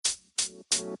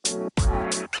All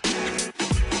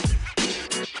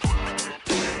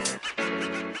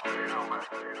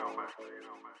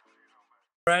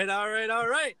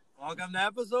right. Welcome to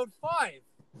episode 5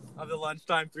 of the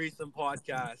Lunchtime Threesome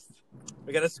podcast.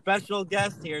 We got a special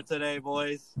guest here today,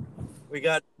 boys. We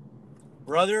got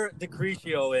Brother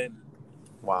Decretio in.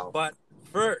 Wow. But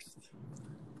first,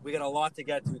 we got a lot to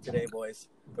get to today, boys.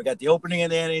 We got the opening in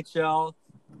the NHL.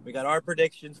 We got our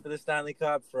predictions for the Stanley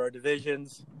Cup, for our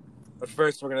divisions. But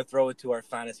first, we're going to throw it to our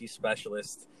fantasy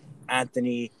specialist,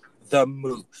 Anthony the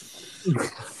Moose.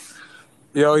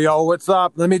 Yo, what's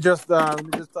up? Let me just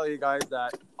tell you guys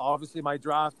that obviously my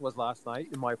draft was last night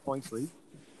in my points league,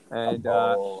 and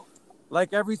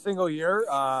like every single year,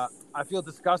 I feel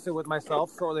disgusted with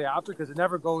myself shortly after because it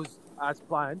never goes as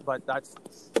planned. But that's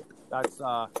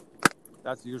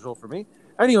usual for me.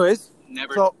 Anyways,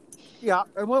 never. So yeah,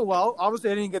 it went well.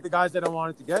 Obviously, I didn't get the guys that I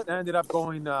wanted to get. I ended up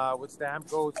going with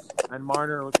Stamkos and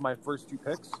Marner with my first 2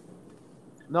 picks.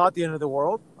 Not the end of the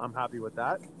world. I'm happy with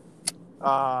that.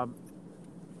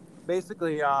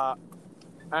 Basically,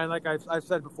 and like I've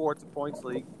said before, it's a points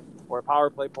league where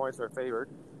power play points are favored,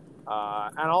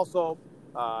 and also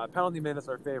penalty minutes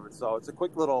are favored. So it's a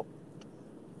quick little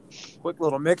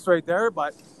mix right there.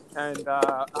 But I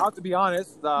have to be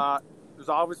honest, there's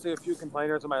obviously a few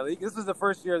complainers in my league. This is the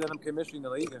first year that I'm commissioning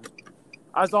the league, and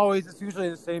as always, it's usually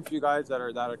the same few guys that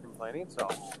are complaining. So,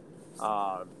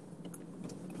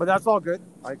 but that's all good.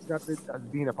 I accept it as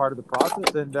being a part of the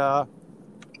process, and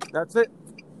that's it.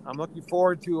 I'm looking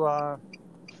forward to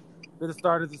the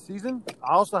start of the season.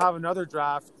 I also have another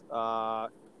draft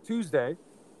Tuesday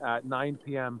at 9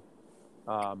 p.m.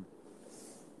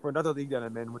 For another league that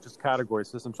I'm in, which is category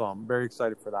system. So I'm very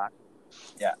excited for that.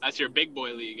 Yeah, that's your big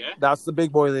boy league, eh? That's the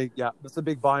big boy league. Yeah, that's a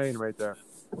big buy-in right there.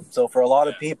 So for a lot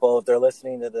of people, if they're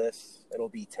listening to this, it'll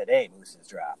be today, Moose's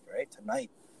draft, right?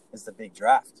 Tonight is the big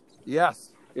draft.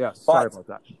 Yes. Sorry about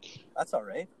that. That's all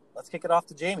right. Let's kick it off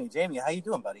to Jamie. Jamie, how you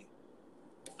doing, buddy?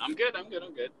 I'm good.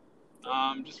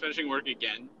 Just finishing work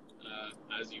again,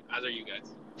 as are you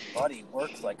guys. Buddy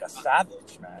works like a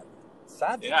savage, man.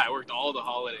 Savage. Yeah, I worked all the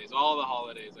holidays.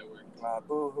 I worked.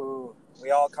 Boo-hoo.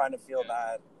 We all kind of feel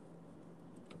bad.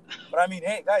 But I mean,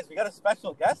 hey, guys, we got a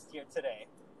special guest here today.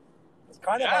 It's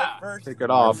kind of our first... Kick it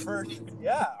off. Our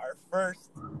first...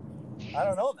 I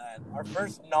don't know, man. Our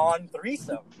first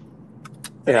non-threesome.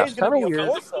 Today's going to be weird.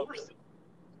 a foursome.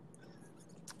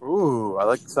 Ooh, I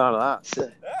like the sound of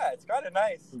that. Yeah, it's kind of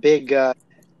nice.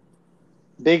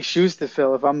 Big shoes to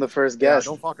fill if I'm the first guest.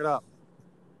 Don't fuck it up.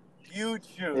 Huge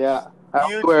shoes. Yeah,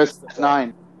 I wear a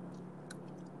 9.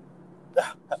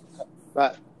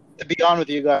 But to be on with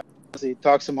you guys,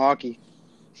 talk some hockey.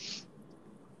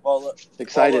 Well, look,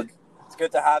 excited. It's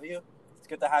good to have you. It's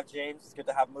good to have James. It's good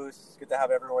to have Moose. It's good to have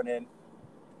everyone in.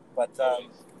 But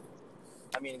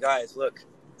I mean, guys, look.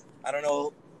 I don't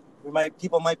know.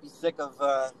 People might be sick of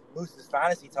Moose's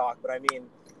fantasy talk, but I mean,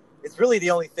 it's really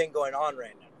the only thing going on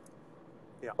right now.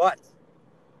 Yeah. But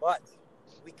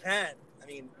we can. I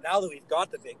mean, now that we've got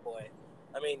the big boy,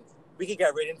 I mean, we can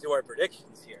get right into our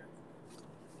predictions here.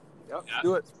 Yep,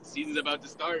 do it. Season's about to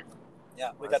start.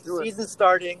 Yeah, we got the season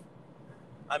starting.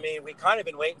 I mean, we kind of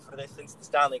been waiting for this since the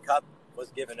Stanley Cup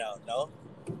was given out, no?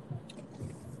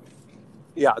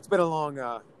 Yeah, it's been a long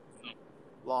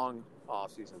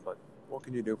off season, but what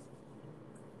can you do?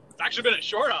 It's actually been a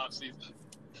short off season.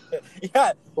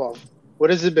 Yeah. Well, what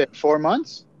has it been? 4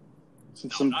 months?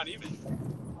 Not even.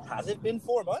 Has it been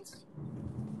 4 months?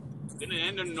 Didn't it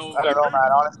end in November? I don't know,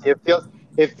 man. Honestly,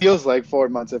 it feels like 4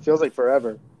 months. It feels like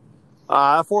forever.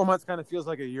 4 months kind of feels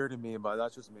like a year to me, but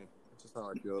that's just me. That's just how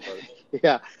I feel about it.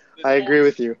 Yeah, I agree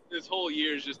with you. This whole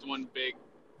year is just one big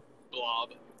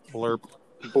blob. Blur.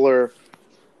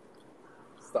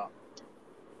 Stop.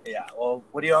 Yeah, well,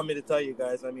 what do you want me to tell you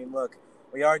guys? I mean, look,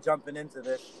 we are jumping into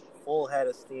this full head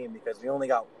of steam because we only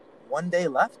got 1 day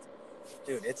left.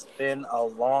 Dude, it's been a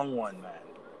long one, man.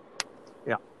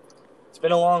 Yeah. It's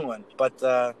been a long one, but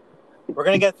we're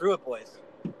going to get through it, boys.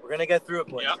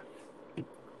 Yeah.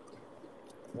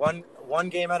 One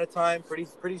game at a time. Pretty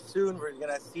soon, we're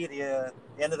going to see the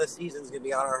end of the season is going to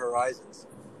be on our horizons.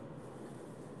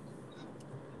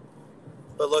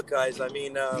 But look, guys, I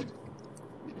mean,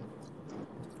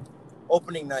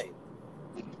 opening night.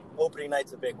 Opening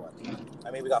night's a big one.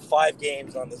 I mean, we got 5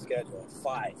 games on the schedule.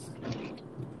 5.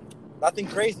 Nothing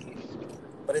crazy,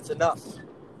 but it's enough.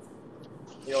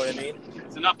 You know what I mean?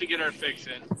 It's enough to get our fix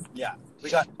in. Yeah. We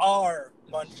got our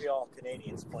Montreal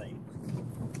Canadiens playing.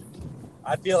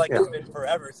 I feel like it's been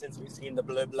forever since we've seen the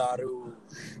Bleu Blanc Rouge.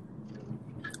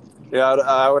 Yeah,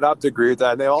 I would have to agree with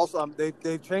that. And they also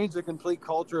they've changed the complete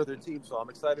culture of their team, so I'm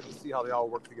excited to see how they all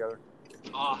work together.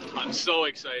 Oh, I'm so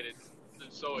excited.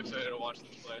 I'm so excited to watch them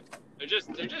play. They're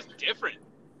just different.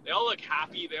 They all look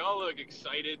happy. They all look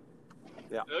excited.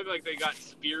 Yeah. They look like they got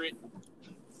spirit.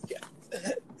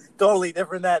 Totally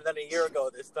different than a year ago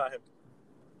this time.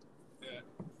 Yeah.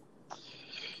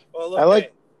 Well,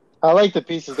 look, I like the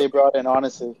pieces they brought in.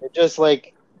 Honestly, it just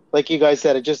like you guys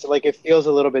said, it feels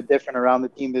a little bit different around the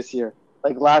team this year.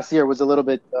 Like last year was a little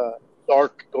bit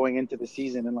dark going into the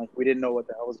season, and like we didn't know what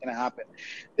the hell was going to happen.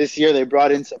 This year they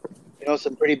brought in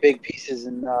some pretty big pieces,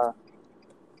 and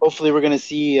hopefully we're going to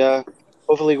see we're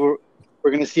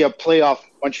going to see a playoff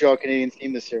Montreal Canadiens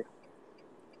team this year.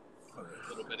 A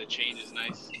little bit of change is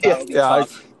nice. that'll be Yeah,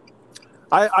 tough.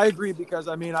 I agree because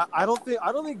I mean I don't think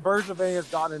Bergevin has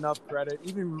gotten enough credit.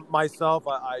 Even myself,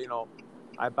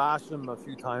 I bashed him a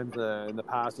few times in the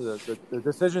past of the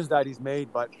decisions that he's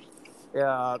made, but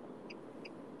the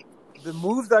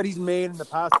moves that he's made in the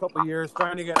past couple of years,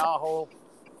 trying to get Aho,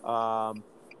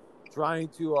 trying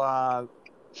to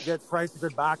get Price a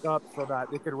good backup so that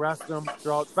they could rest him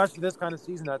throughout, especially this kind of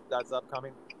season that's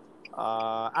upcoming.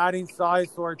 Adding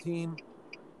size to our team.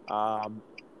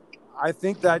 I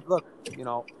think that, look,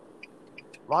 a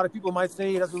lot of people might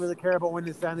say he doesn't really care about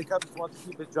winning the Stanley Cup. He just wants to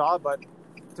keep his job. But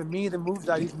to me, the moves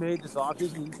that he's made this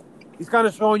offseason, he's kind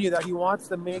of showing you that he wants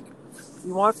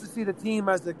to see the team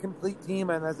as a complete team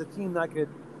and as a team that could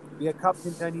be a cup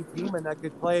contending team and that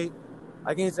could play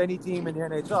against any team in the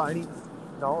NHL.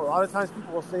 A lot of times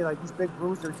people will say, like, these big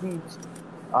bruiser teams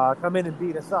come in and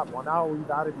beat us up. Well, now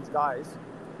we've added these guys.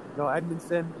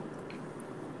 Edmondson,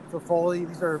 Toffoli,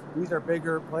 these are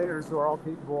bigger players who are all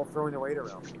capable of throwing their weight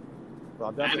around. So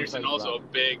Anderson also a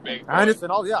big player. Anderson,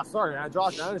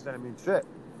 Josh Anderson. I mean, shit,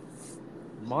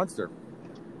 monster.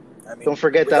 I mean, Don't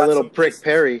forget we that got little some prick pieces.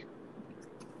 Perry.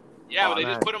 Yeah, but Oh, they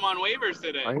man. just put him on waivers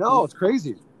today. I know, it's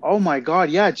crazy. Oh my God,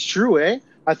 yeah, it's true, eh?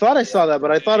 I thought I saw that,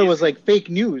 but I thought it was like fake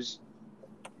news.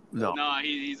 No. No,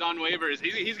 he's on waivers.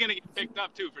 He's gonna get picked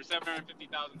up too for $750,000.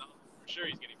 For sure,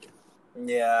 he's gonna get.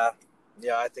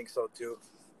 Yeah, I think so too.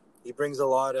 He brings a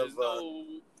lot of.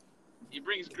 He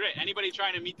brings grit. Anybody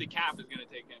trying to meet the cap is gonna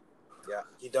take him. Yeah,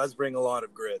 he does bring a lot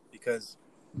of grit because,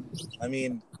 I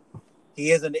mean,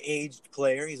 he is an aged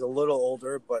player. He's a little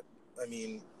older, but I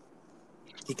mean,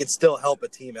 he could still help a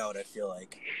team out. I feel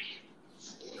like.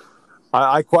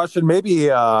 I question maybe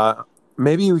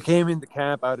we came into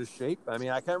camp out of shape. I mean,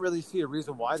 I can't really see a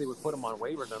reason why they would put him on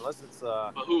waivers unless it's.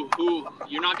 But who?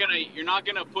 You're not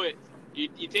gonna put.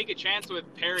 You take a chance with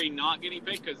Perry not getting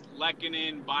picked because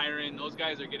Lehkonen, Byron, those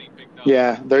guys are getting picked up.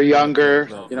 Yeah, they're younger,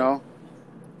 Yeah,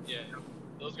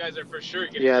 those guys are for sure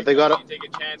getting. Yeah, picked they up. got. You take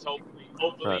a chance.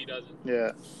 Hopefully he doesn't.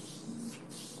 Yeah.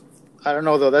 I don't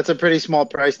know though. That's a pretty small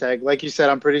price tag. Like you said,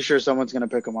 I'm pretty sure someone's gonna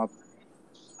pick him up.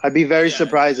 I'd be very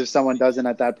surprised if someone doesn't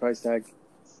at that price tag.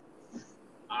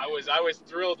 I was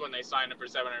thrilled when they signed him for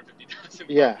 $750,000.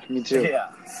 Yeah, me too.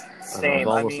 Yeah, same. It's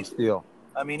almost a steal.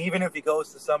 I mean, even if he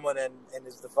goes to someone and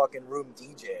is the fucking room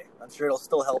DJ, I'm sure it'll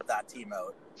still help that team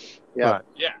out. Yeah. Right.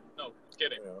 Yeah, no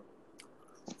kidding.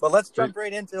 But let's jump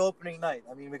right into opening night.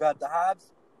 I mean, we got the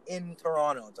Habs in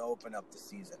Toronto to open up the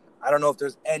season. I don't know if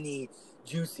there's any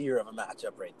juicier of a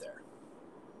matchup right there.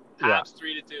 Habs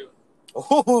 3-2.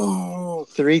 Oh,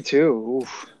 3-2.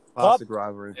 Oof. Classic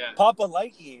rivalry. Yeah. Papa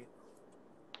Likey.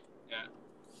 Yeah.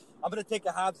 I'm gonna take the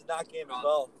Habs in that game as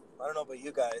well. I don't know about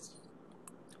you guys.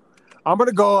 I'm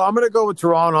gonna go with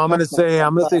Toronto. I'm gonna say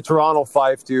Toronto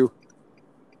 5-2.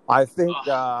 I think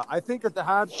that the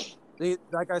Habs,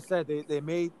 like I said, they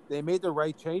made the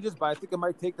right changes, but I think it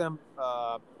might take them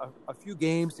a few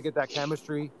games to get that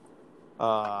chemistry.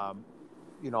 To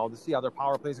see how their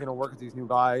power play is going to work with these new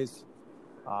guys.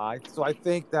 So I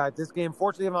think that this game,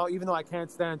 fortunately, even though I can't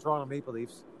stand Toronto Maple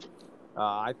Leafs,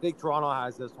 I think Toronto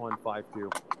has this one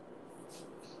 5-2.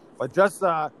 But just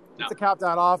to cap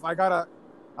that off, I'm going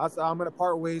to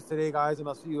part ways today, guys, and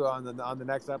I'll see you on the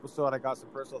next episode. I got some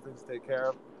personal things to take care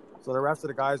of, so the rest of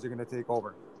the guys are going to take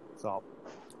over. So,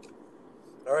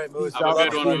 All right, Moose. Have a good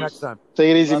one, See you Moose. next time.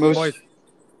 Take it easy, Love you, Moose. boys.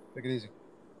 Take it easy.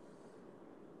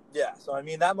 Yeah, so I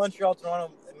mean that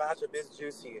Montreal-Toronto matchup is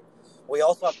juicy. We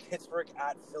also have Pittsburgh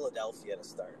at Philadelphia to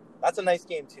start. That's a nice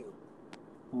game too.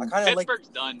 I kind of like. Pittsburgh's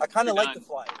done. I kind of They're like the done.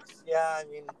 Flyers. Yeah, I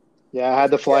mean. Yeah, I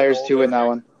had the Flyers too in that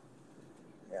one.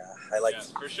 Yeah, I like.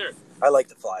 Yeah, for sure. I like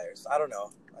the Flyers. I don't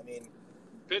know. I mean,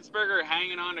 Pittsburgh are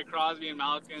hanging on to Crosby and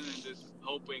Malkin and just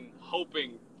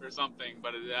hoping for something,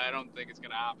 but I don't think it's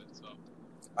going to happen. So.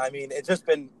 I mean, it's just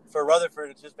been for Rutherford.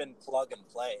 It's just been plug and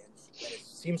play, and it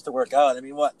seems to work out. I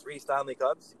mean, 3 Stanley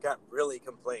Cups? You can't really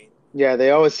complain. Yeah,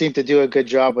 they always seem to do a good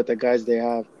job with the guys they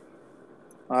have.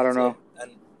 I don't know.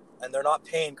 And they're not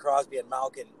paying Crosby and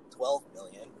Malkin $12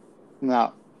 million.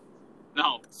 No.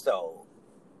 No. So,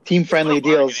 Team-friendly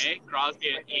Bargain, deals. eh?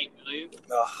 Crosby at $8 million.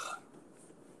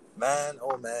 man,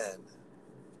 oh man,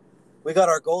 we got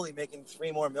our goalie making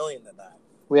 $3 more million than that.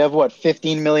 We have, what,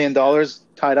 $15 million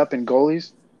tied up in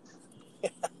goalies?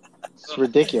 It's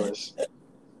ridiculous.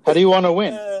 How do you want to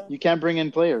win? You can't bring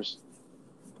in players.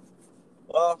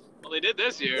 Well, Well, they did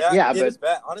this year. Yeah, he did but- his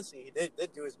best. Honestly, he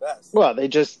did do his best. Well,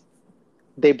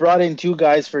 they brought in 2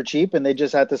 guys for cheap, and they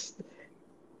just had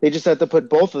to put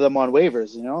both of them on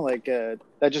waivers.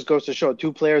 That just goes to show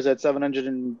 2 players at 700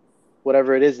 and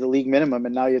whatever it is, the league minimum,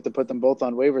 and now you have to put them both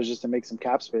on waivers just to make some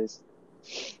cap space.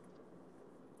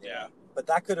 Yeah, but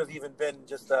that could have even been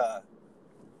just a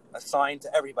sign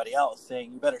to everybody else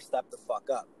saying you better step the fuck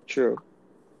up. True,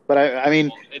 but I mean,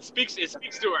 Well, it speaks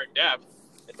to our depth.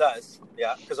 It does,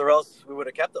 yeah, because or else we would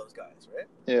have kept those guys, right?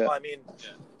 yeah, Well, I mean,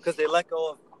 because they let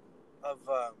go of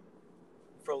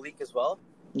Frolik as well.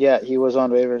 yeah, he was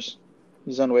on waivers.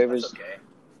 He's on waivers. That's okay.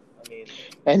 I mean,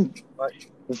 And but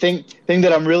the thing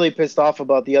that I'm really pissed off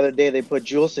about, the other day they put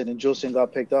Juleson, and Juleson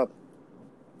got picked up.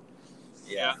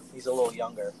 yeah, he's a little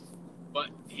younger. But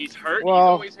he's hurt. Well, he's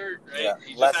always hurt, right? yeah,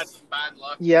 He less- just had some bad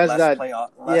luck. He has Less that.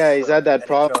 less, Yeah, he's had that NHL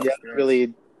problem.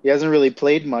 experience. He hasn't really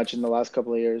played much in the last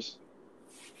couple of years,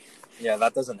 Yeah,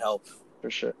 that doesn't help. for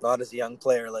sure. Not as a young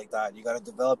player like that. You got to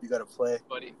develop. You got to play.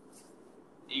 But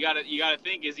you gotta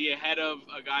think: is he ahead of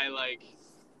a guy like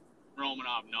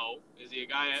Romanov? No. Is he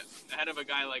ahead of a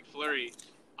guy like Fleury?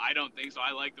 I don't think so.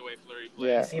 I like the way Fleury plays.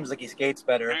 Yeah. It seems like he skates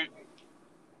better.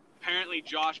 Apparently,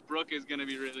 Josh Brook is going to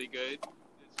be really good.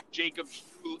 It's Jacob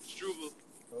Struble,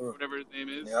 Ooh. whatever his name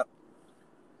is. Yeah.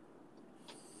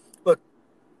 Look,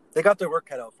 they got their work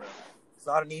cut out for them. It's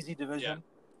not an easy division. Yeah.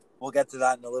 We'll get to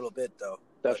that in a little bit, though.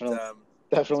 Definitely,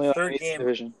 But, definitely not third an easy game.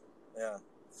 division. yeah.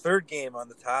 Third game on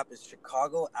the top is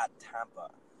Chicago at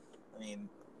Tampa. I mean,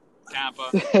 Tampa.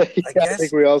 I guess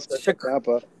think we all said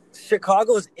Chicago- Tampa.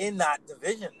 Chicago's in that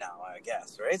division now, I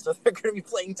guess, right? So they're going to be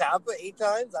playing Tampa 8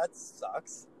 times? That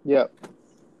sucks. Yeah,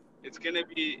 It's gonna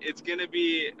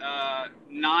be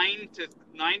 9 to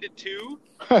 2,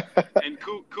 and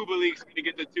Kubalik's gonna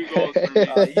get the 2 goals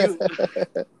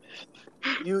for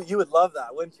me. You would love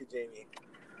that, wouldn't you, Jamie?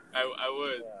 I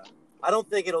would. Yeah. I don't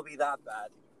think it'll be that bad.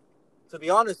 To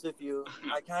be honest with you,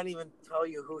 I can't even tell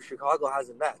you who Chicago has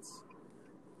in Mets.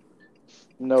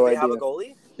 no Do they idea. have a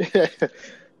goalie?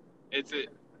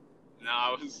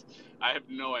 I have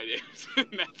no idea.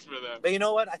 That's for them. But you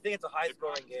know what? I think it's a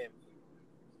high-scoring game.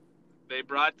 They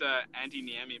brought Antti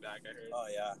Niemi back. I heard. Oh,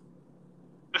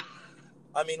 yeah.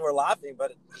 I mean, we're laughing,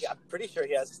 but I'm pretty sure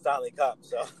he has a Stanley Cup,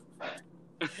 so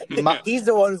he's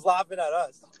the one who's laughing at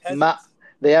us.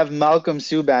 They have Malcolm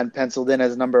Subban penciled in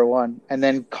as number 1, and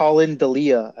then Colin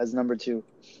Delia as number 2.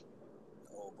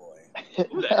 Oh, boy.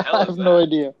 Who the hell I is have that? no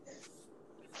idea.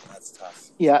 That's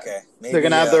tough. Yeah, Okay. Maybe, they're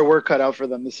gonna have their work cut out for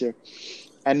them this year,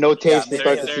 and no taste to maybe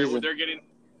start the They're season.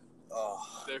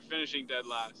 they're finishing dead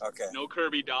last. Okay. No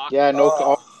Kirby Doc. Yeah, no.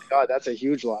 Oh. Oh my God, that's a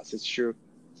huge loss. It's true.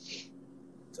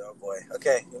 Oh, boy.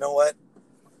 Okay, you know what?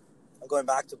 I'm going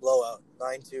back to blowout.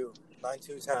 9-2.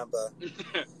 9-2 Tampa.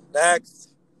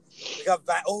 Next. We got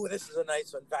this is a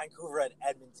nice one. Vancouver at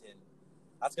Edmonton.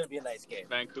 That's going to be a nice game.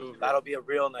 Vancouver. That'll be a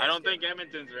real nice I don't game. think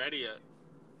Edmonton's ready yet.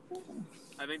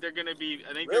 I think they're gonna be.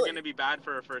 I think Really? they're gonna be bad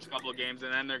for the first couple of games,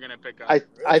 and then they're gonna pick up.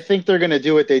 I think they're gonna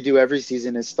do what they do every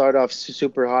season: is start off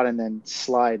super hot and then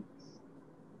slide.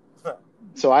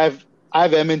 So I have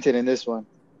Edmonton in this one.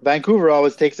 Vancouver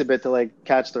always takes a bit to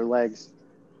catch their legs.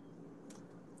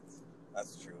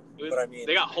 That's true. But I mean,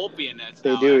 they got Holtby in that.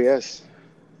 They do, yes.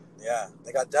 yeah,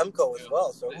 they got Demko as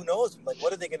well. So who knows?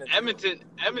 What are they going to do?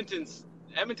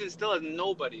 Edmonton still has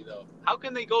nobody though. How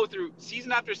can they go through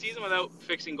season after season without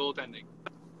fixing goaltending?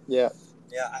 Yeah,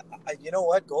 Yeah, you know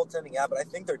what? Goaltending, yeah, but I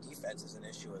think their defense is an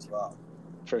issue as well.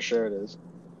 for sure it is.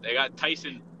 They got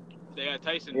Tyson. They got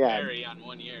Tyson Yeah. Berry on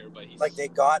 1 year, but he's Like they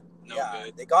got, no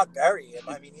good. they got Barry.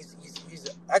 I mean, he's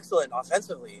excellent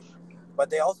offensively, but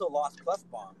they also lost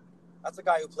Clefbaum. That's a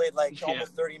guy who played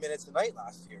almost 30 minutes a night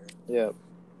last year. Yeah,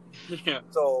 Yeah.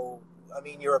 So, I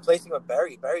mean, you're replacing with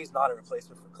Barry. Barry's not a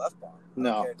replacement for Clefbaum.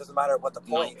 No. It doesn't matter what the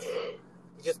point.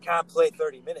 He just can't play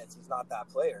 30 minutes. He's not that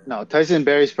player. no. Tyson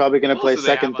Berry's probably gonna Who play else do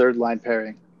they second, have? third line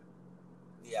pairing.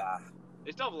 Yeah.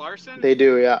 They still have Larson. They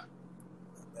do, yeah.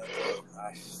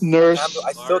 Nurse.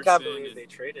 I still can't Larson. believe they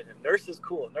traded him. Nurse is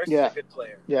cool. Nurse Yeah. is a good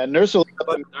player. Yeah, Nurse will.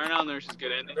 Darnell Nurse is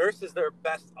good, isn't he? Nurse is their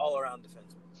best all-around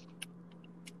defenseman.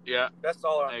 Yeah, Best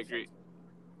all-around. I agree.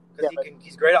 Because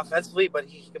he's great offensively, but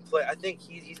he can play. I think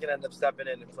he's going to end up stepping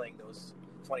in and playing those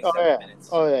 27 minutes.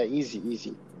 Oh yeah, easy.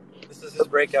 This is his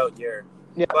breakout year.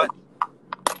 Yeah. But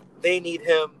they need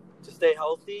him to stay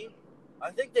healthy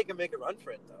I think they can make a run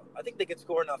for it, though. I think they can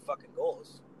score enough fucking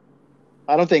goals.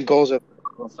 I don't think goals are.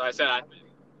 So I said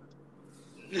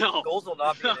no. Goals will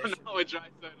not be an issue. No, it's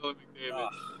Draisaitl and McDavid.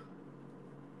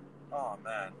 Oh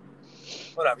man.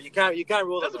 Whatever. You can't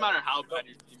rule It them doesn't out. matter how bad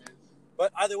your team is.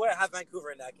 But either way, I have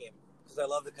Vancouver in that game because I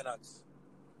love the Canucks.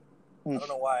 I don't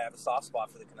know why. I have a soft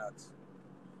spot for the Canucks.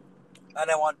 And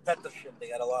I want Pettersson to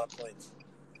get a lot of points.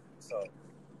 So.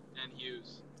 And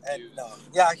Hughes.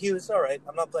 Hughes. All right.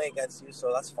 I'm not playing against Hughes,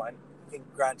 so that's fine. You can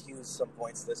grant Hughes some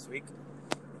points this week.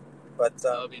 But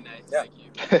that would be nice. Yeah.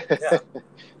 Thank you. Yeah.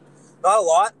 Not a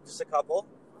lot, just a couple,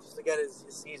 just to get his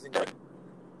season good.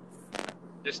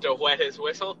 Just to wet his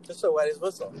whistle. Just to wet his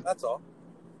whistle. That's all.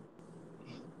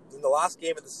 In the last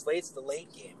game of the slate's the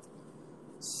late game.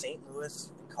 St.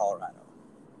 Louis and Colorado.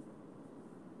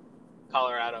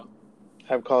 Colorado.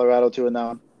 I have Colorado too in that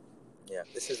one. Yeah,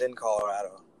 this is in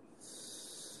Colorado.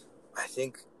 I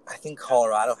think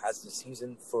Colorado has the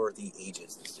season for the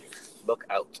ages this year. Look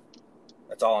out.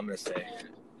 That's all I'm gonna say.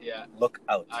 Yeah. Look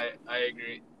out. I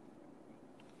agree.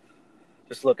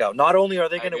 Just look out. Not only are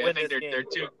they going to win I think this game they're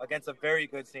too. against a very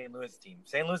good St. Louis team.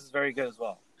 St. Louis is very good as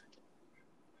well.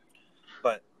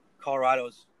 But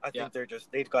Colorado's, I think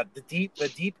they've got the deep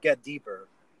get deeper.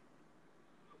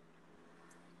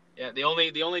 Yeah, the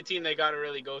only team they got to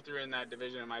really go through in that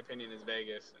division, in my opinion, is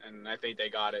Vegas, and I think they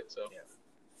got it. So yeah.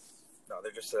 No,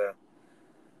 they're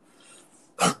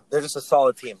just a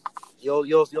solid team.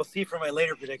 You'll see from my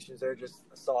later predictions, they're just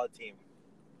a solid team.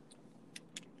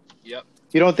 Yep.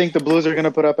 You don't think the Blues are going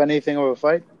to put up anything of a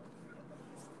fight?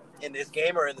 In this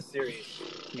game or in the series?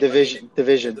 Division. In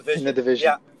the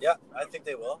division. Yeah, I think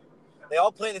they will. They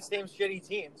all play the same shitty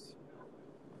teams.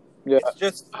 Yeah. It's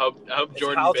just I hope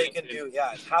Jordan how Binnington, they can do.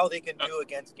 Yeah, it's how they can do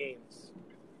against games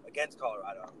against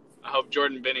Colorado. I hope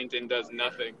Jordan Binnington does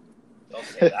nothing. Don't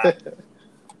say that.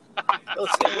 Don't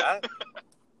say that.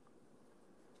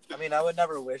 I mean, I would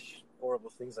never wish horrible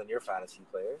things on your fantasy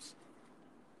players.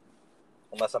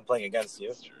 Unless I'm playing against you.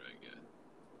 That's true, I guess.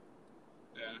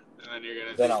 Yeah, and then you're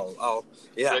gonna. Then I'll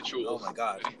yeah. Rituals. Oh my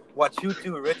god. What you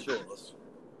do rituals?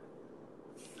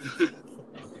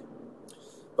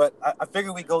 But I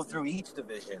figure we go through each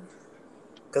division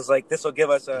because like this will give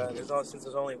us since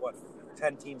there's only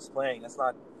 10 teams playing. That's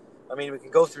not. I mean, we can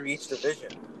go through each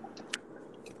division.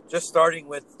 Just starting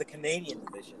with the Canadian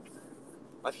division.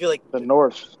 I feel like The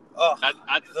North. Oh, that's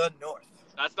the North.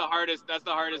 That's the hardest. That's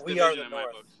the hardest We division are the in my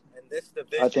North. books. And this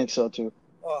division. I think so too.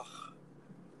 Oh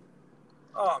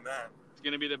man. It's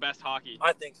gonna be the best hockey.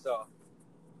 I think so.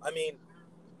 I mean,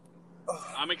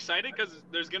 I'm excited because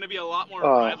there's gonna be a lot more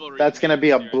Oh, rivalry. that's going to be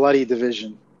a this year. bloody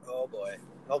division. oh boy,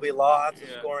 there'll be lots of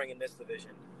Yeah. scoring in this division.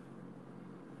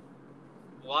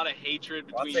 A lot of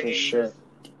hatred Lots between of For teams. sure.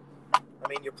 I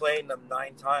mean, you're playing them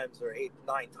 9 times or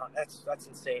 9 times. That's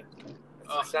insane.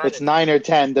 Ugh. insanity. It's 9 or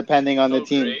 10, depending on the So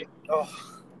team. great. Oh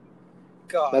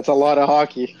god, That's a lot of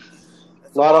hockey.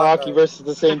 That's A lot of of hockey versus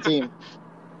the same team.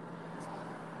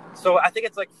 So I think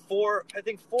it's like 4. I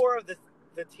think 4 of the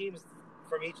teams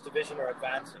from each division are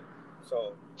advancing.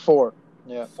 So 4.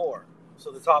 Yeah. 4.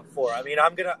 So the top 4. I mean,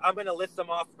 I'm gonna list them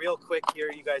off real quick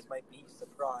here. You guys might be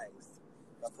surprised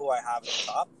of who I have at the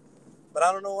top, but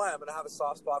I don't know why. I'm gonna have a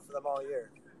soft spot for them all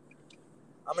year.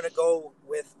 I'm gonna go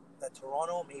with the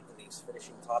Toronto Maple Leafs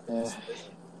finishing top in this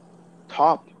division.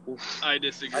 Top. Oof. I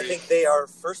disagree. I think they are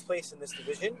first place in this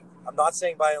division. I'm not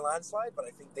saying by a landslide, but I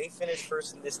think they finish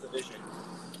first in this division.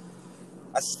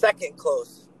 A second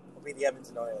close will be the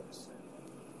Edmonton Oilers.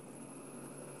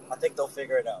 I think they'll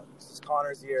figure it out. This is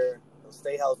Connor's year. They'll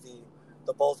stay healthy.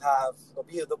 They'll both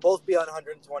be on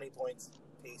 120 points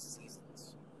pace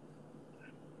seasons.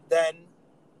 Then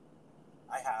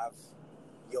I have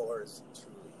yours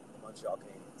truly, the Montreal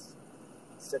Canadiens,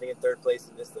 sitting in third place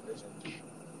in this division,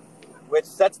 which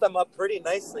sets them up pretty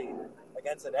nicely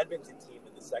against an Edmonton team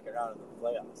in the second round of the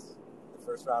playoffs, the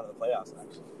first round of the playoffs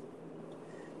actually.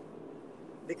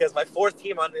 Because my 4th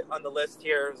team on the list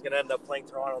here is going to end up playing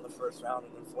Toronto in the first round,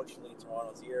 and unfortunately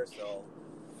Toronto's here, so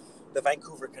the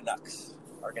Vancouver Canucks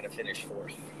are going to finish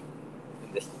 4th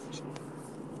in this division.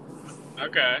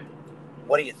 Okay.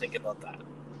 What do you think about that?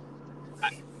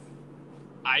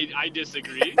 I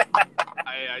disagree.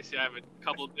 I see. I have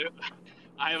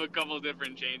a couple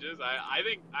different changes. I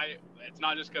think it's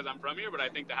not just because I'm from here, but I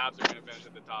think the Habs are going to finish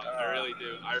at the top. I really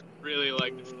do. I really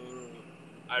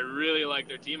like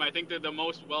their team. I think they're the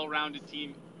most well-rounded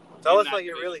team. Tell in us that how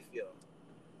you division, really feel.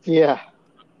 Yeah.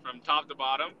 from top to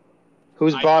bottom.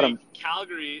 Who's I bottom? think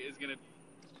Calgary is going to.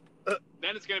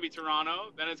 Then it's going to be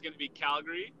Toronto. Then it's going to be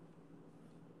Calgary,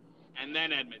 and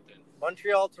then Edmonton.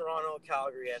 Montreal, Toronto,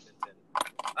 Calgary, Edmonton.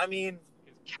 I mean,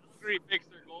 Because Calgary fixed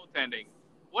their goaltending.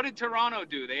 What did Toronto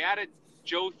do? They added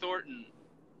Joe Thornton.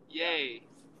 Yay.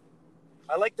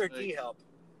 I like their Like, D help.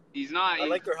 He's not. I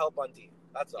like their help on D.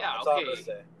 That's all. Yeah, That's all I'm okay. gonna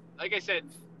say.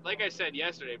 Like I said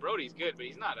yesterday, Brody's good, but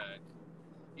he's not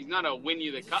a win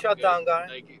you the He's a cup shutdown good. guy.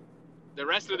 Like the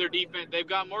rest of their defense, they've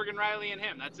got Morgan Riley and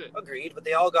him. That's it. Agreed, but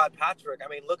they all got Patrick. I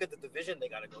mean, look at the division they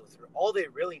got to go through. All they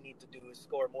really need to do is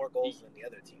score more goals than the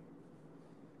other team.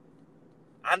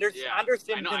 Anderson.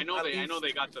 I know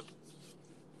they got the.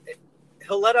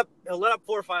 He'll let up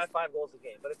 4 or 5 goals a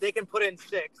game, but if they can put in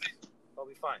 6, they'll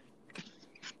be fine.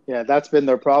 Yeah, that's been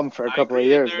their problem for a couple of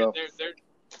years, though.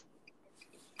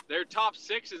 Their top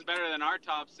 6 is better than our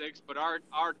top 6, but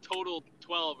our total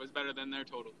 12 is better than their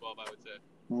total 12, I would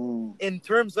say. In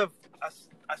terms of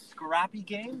a scrappy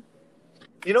game,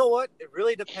 you know what? It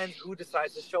really depends who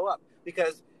decides to show up.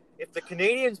 Because if the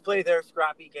Canadians play their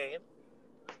scrappy game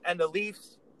and the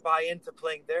Leafs buy into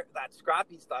playing that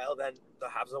scrappy style, then the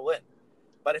Habs will win.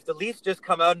 But if the Leafs just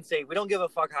come out and say, we don't give a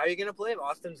fuck how you're going to play,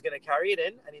 Austin's going to carry it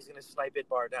in and he's going to snipe it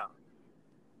bar down.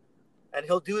 And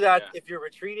he'll do that if you're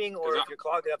retreating or if you're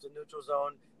clogging up the neutral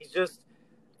zone. He's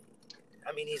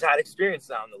had experience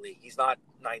now in the league. He's not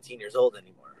 19 years old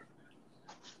anymore.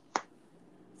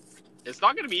 It's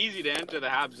not going to be easy to enter the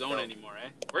Habs zone anymore, eh?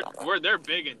 They're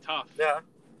big and tough. Yeah,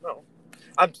 no.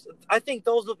 I think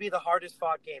those will be the hardest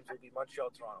fought games. Will be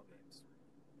Montreal-Toronto games.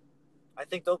 I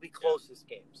think they'll be closest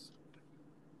games.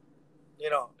 You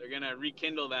know, they're gonna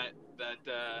rekindle that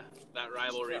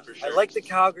rivalry for sure. I like the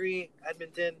Calgary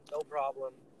Edmonton, no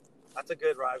problem. That's a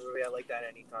good rivalry. I like that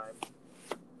anytime.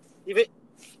 Even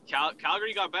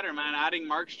Calgary got better, man. Adding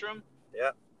Markstrom.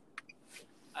 Yeah.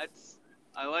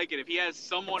 I like it. If he has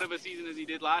somewhat of a season as he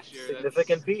did last year,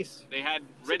 significant piece. They had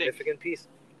Riddick. Significant piece.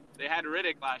 They had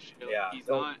Riddick last year. Yeah.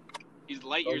 He's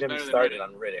light years better than Riddick. Don't get me started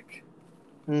on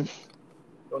Riddick.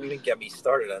 Don't even get me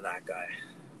started on that guy.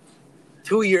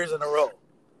 2 years in a row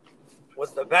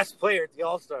was the best player at the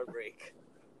All-Star break.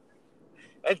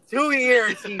 And 2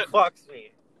 years he fucks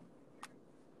me.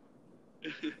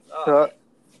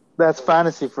 That's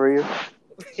fantasy for you.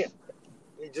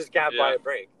 You just can't buy a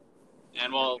break.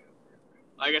 And well,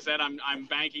 like I said, I'm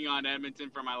banking on Edmonton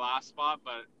for my last spot,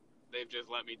 but they've just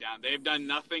let me down. They've done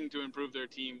nothing to improve their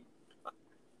team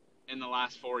in the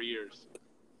last 4 years.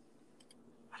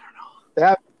 I don't know.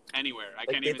 Yeah. Anywhere. I like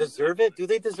can't they even deserve it? Do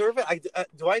they deserve it?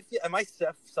 Am I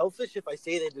selfish if I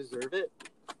say they deserve it?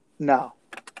 No.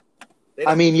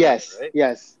 I mean, yes. Right?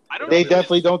 Yes. I don't they know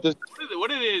definitely don't deserve it.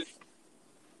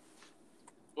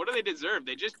 What do they deserve?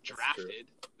 They just drafted.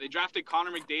 They drafted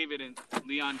Connor McDavid and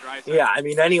Leon Draisaitl. Yeah, I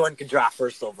mean, anyone can draft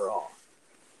first overall.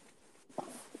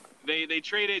 They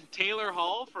traded Taylor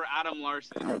Hall for Adam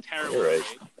Larson. Terrible right.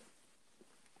 trade.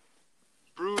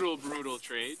 Brutal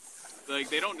trade. Like,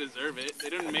 they don't deserve it. They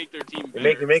didn't make their team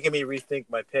better. You're making me rethink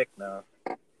my pick now.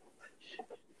 I'm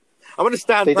going to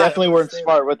stand They by definitely weren't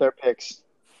smart with their picks.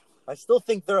 I still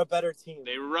think they're a better team.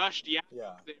 They rushed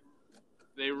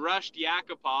They rushed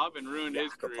Yakupov and ruined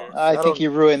his career. I think he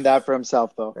ruined that for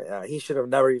himself, though. Yeah, he should have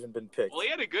never even been picked. Well, he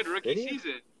had a good rookie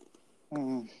season.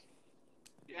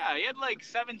 Yeah, he had like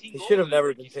 17 goals. He should have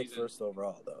never been picked season. first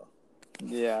overall, though.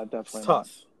 Yeah, definitely. It's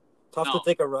tough. Tough to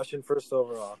take a Russian first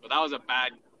overall. But that was a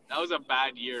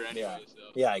bad year anyway. Yeah. So.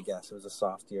 Yeah, I guess it was a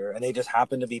soft year, and they just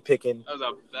happened to be picking.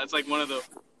 That's like one of the.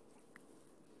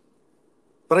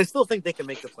 But I still think they can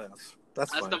make the playoffs.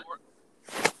 That's fine.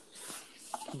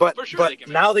 For sure but they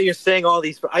can now that you're saying all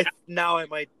these, I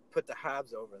might put the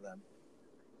Habs over them.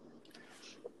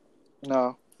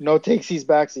 No takesies,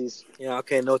 backsies. Yeah,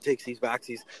 okay, no takesies,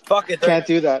 backsies. Fuck it. Can't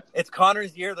do that. It's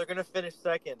Connor's year. They're going to finish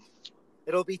second.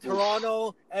 It'll be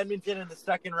Toronto, Edmonton in the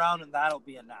second round, and that'll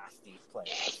be a nasty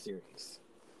playoff series.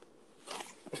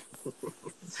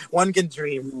 One can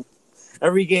dream.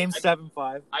 Every game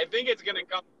 7-5. I think it's going to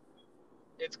come.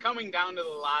 It's coming down to the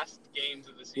last games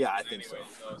of the season. Yeah, I think anyway,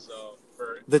 so. So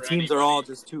the teams are all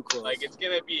just too close. Like, it's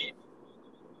going to be.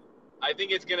 I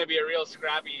think it's going to be a real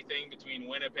scrappy thing between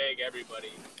Winnipeg,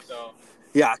 everybody. So.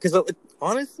 Yeah, because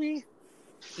honestly,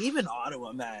 even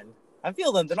Ottawa, man, I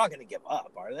feel they're not going to give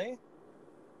up, are they?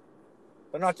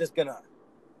 They're not just going to.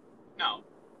 No.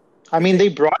 I mean, they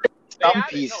brought in some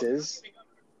pieces.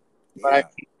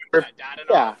 But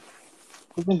yeah.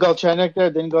 Isn't Galchenyuk there?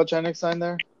 Didn't Galchenyuk sign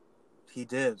there? He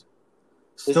did.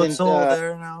 Stützle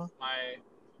there now?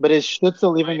 But is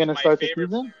Stützle even going to start the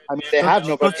season? I mean, they have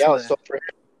nobody else. So for him,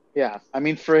 yeah. I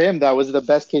mean, for him, that was the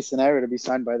best case scenario to be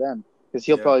signed by them. Because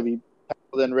he'll probably be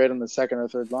then right on the second or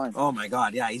third line. Oh, my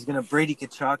God. Yeah, he's going to Brady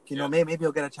Tkachuk. You know, maybe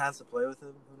he'll get a chance to play with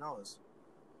him. Who knows?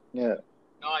 Yeah.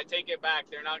 No, I take it back.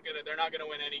 They're not gonna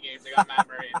win any games. They got Matt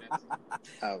Murray in this.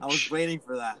 I was waiting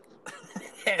for that.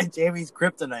 Jamie's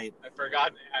kryptonite. I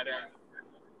forgot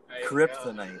that.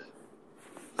 Kryptonite.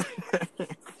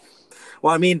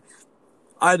 Well, I mean,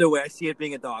 either way, I see it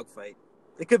being a dogfight.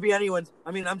 It could be anyone's.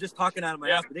 I mean, I'm just talking out of my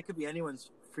ass, but it could be anyone's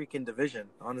freaking division.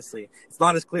 Honestly, it's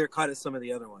not as clear cut as some of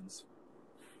the other ones.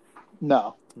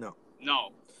 No, No.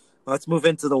 Let's move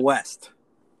into the West.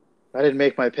 I didn't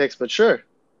make my picks, but sure.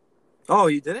 Oh,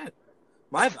 you didn't?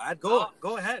 My bad. Go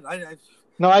ahead.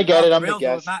 No, I get it. I'm I'm the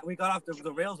guest. We got off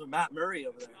the rails with Matt Murray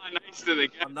over there. Nice to the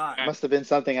guy. I'm not. Must have been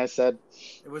something I said.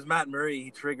 It was Matt Murray.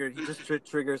 He just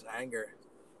triggers anger.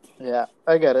 Yeah,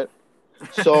 I get it.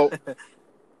 So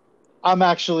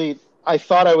I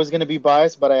thought I was going to be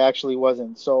biased, but I actually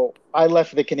wasn't. So I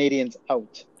left the Canadians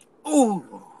out.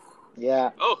 Ooh.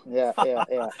 Yeah. Oh, Yeah.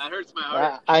 that hurts my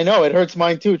heart. I know it hurts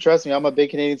mine too. Trust me, I'm a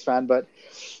big Canadians fan, but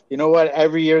you know what?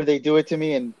 Every year they do it to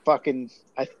me, and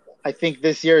I think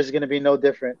this year is going to be no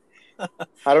different.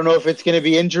 I don't know if it's going to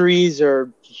be injuries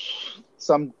or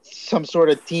some sort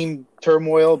of team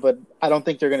turmoil, but I don't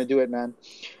think they're going to do it, man.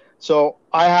 So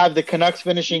I have the Canucks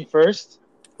finishing first.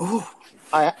 Ooh.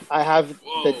 I have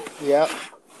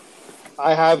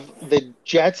I have the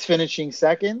Jets finishing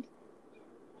second.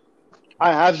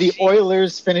 I have the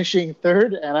Oilers finishing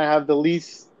third, and I have the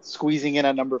Leafs squeezing in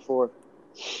at number 4.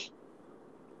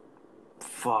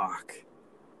 Fuck.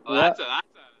 Well,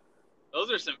 those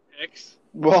are some picks.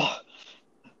 Well,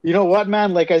 you know what,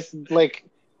 man?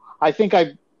 I think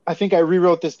I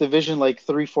rewrote this division like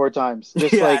 3-4 times.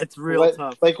 Just it's real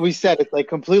tough. Like we said, it's like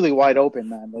completely wide open,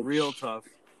 man. Like, real tough.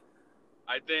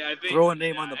 I think throw a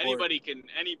name on the board.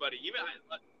 Anybody, even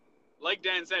like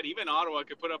Dan said, even Ottawa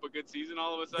could put up a good season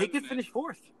all of a sudden. They could finish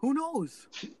 4th. Who knows?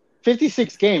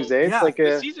 56 games, eh? It's like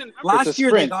the a season. Last year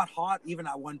sprint. they got hot even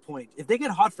at one point. If they get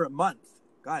hot for a month,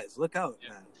 guys, look out,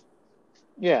 man.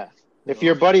 Yeah. If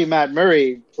your buddy Matt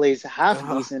Murray plays half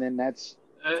decent in nets,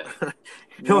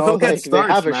 he'll get starts,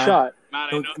 they have a man. shot.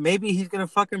 Matt, Maybe he's gonna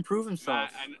fucking prove himself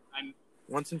Matt,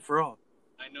 once and for all.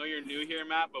 I know you're new here,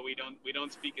 Matt, but we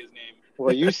don't speak his name.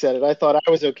 Well, you said it. I thought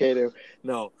I was okay to.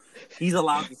 No, he's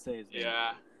allowed to say his name.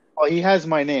 Yeah. Oh, he has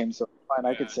my name, so fine,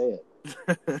 I could say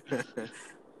it.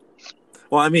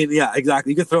 Well, I mean, yeah,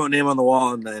 exactly. You could throw a name on the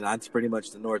wall, and then that's pretty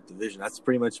much the North Division. That's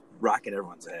pretty much rocking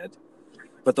everyone's head.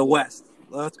 But the West,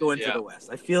 let's go into the West.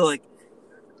 I feel like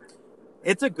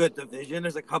it's a good division.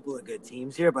 There's a couple of good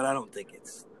teams here, but I don't think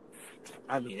it's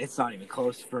not even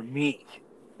close for me.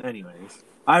 Anyways,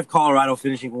 I have Colorado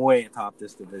finishing way atop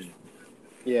this division.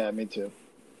 Yeah, me too.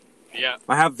 Yeah.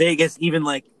 I have Vegas even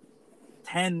like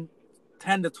 10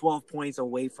 to 12 points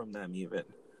away from them even.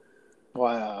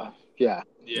 Wow. Yeah.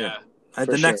 Yeah.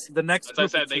 The next as I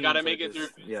said, they got to make it through.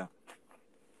 Yeah.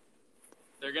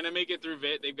 They're gonna make it through.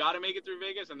 They've got to make it through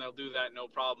Vegas, and they'll do that no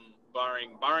problem,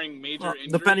 barring major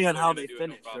injuries. Depending on how they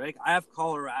finish, no right? I have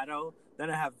Colorado, then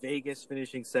I have Vegas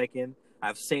finishing second. I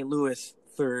have St. Louis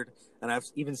third, and I have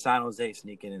even San Jose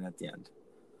sneaking in at the end.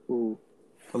 Ooh.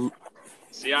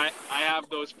 See, I have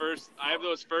those first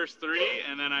 3,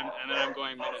 and then I'm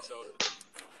going Minnesota.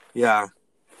 Yeah,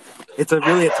 it's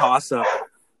really a toss up.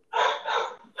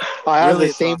 I have Really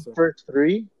the same awesome. first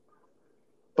 3,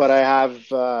 but I have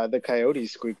the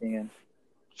Coyotes squeaking in.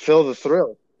 Feel the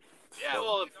thrill. Yeah,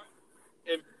 well,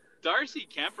 if Darcy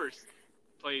Kemper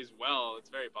plays well, it's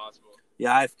very possible.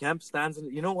 Yeah, if Kemp stands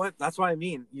in, you know what? That's what I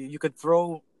mean. You could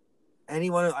throw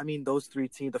anyone. I mean, those 3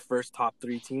 teams, the first top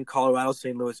 3 teams, Colorado,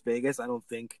 St. Louis, Vegas. I don't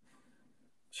think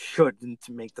shouldn't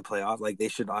make the playoffs. Like they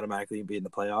should automatically be in the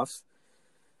playoffs.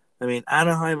 I mean,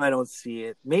 Anaheim, I don't see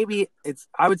it. Maybe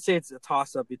I would say it's a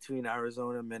toss-up between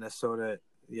Arizona and Minnesota.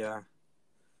 Yeah.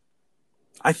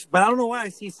 But I don't know why I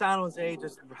see San Jose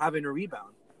just having a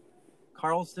rebound.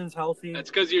 Carlson's healthy. That's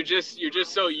because you're just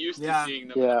so used to seeing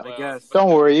them. Yeah, in the I playoffs. guess.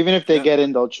 Don't worry. Even if they get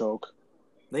in, they'll choke.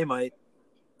 They might.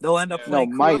 They'll end up Yeah.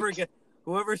 playing. No,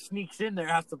 Whoever sneaks in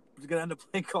there is gonna end up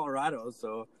playing Colorado.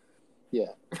 So Yeah.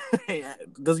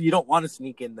 You don't want to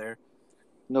sneak in there.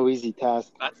 No easy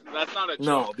task. That's not a joke.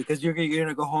 No, because you're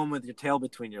gonna go home with your tail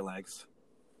between your legs.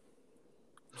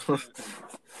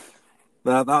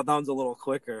 that one's a little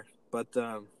quicker, but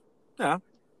yeah,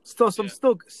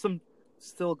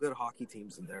 still good hockey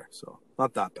teams in there, so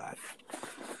not that bad.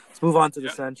 Let's move on to the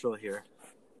Central here.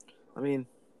 I mean,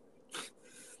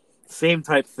 same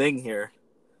type thing here.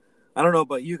 I don't know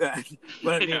about you guys,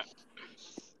 but I mean,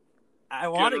 I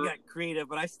want to get creative,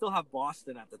 but I still have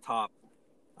Boston at the top.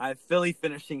 I have Philly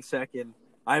finishing second.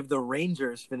 I have the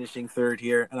Rangers finishing third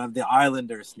here, and I have the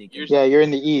Islanders sneaking. Yeah, you're in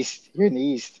the East. You're in the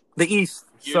East. The East.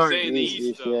 You're Sorry, saying the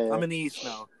East, though. Yeah. I'm in the East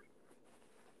now.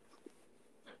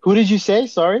 Who did you say?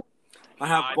 Sorry. I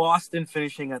have Boston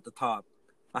finishing at the top.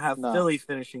 I have Philly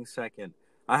finishing second.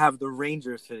 I have the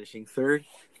Rangers finishing third,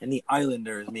 and the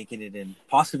Islanders making it in,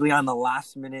 possibly on the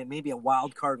last minute, maybe a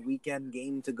wild card weekend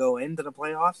game to go into the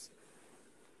playoffs.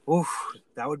 Oof,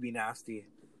 that would be nasty.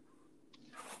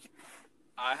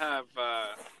 I have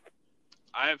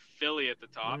Philly at the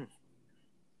top,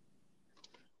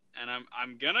 and I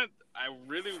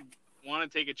really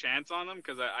want to take a chance on them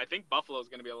because I think Buffalo is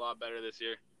going to be a lot better this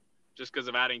year, just because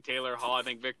of adding Taylor Hall. I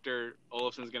think Victor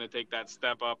Olofsson's going to take that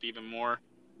step up even more.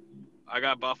 I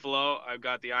got Buffalo, I've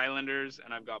got the Islanders,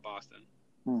 and I've got Boston.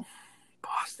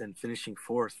 Boston finishing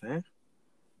fourth, eh?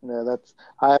 Yeah,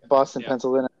 I have Boston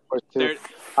penciled in at fourth too.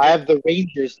 I have the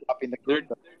Rangers topping the group.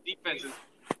 Their defense is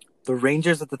the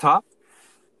Rangers at the top.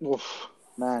 Oof,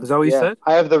 man, is that what you said?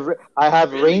 I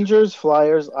have Rangers,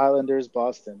 Flyers, Islanders,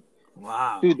 Boston.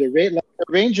 Wow, dude, the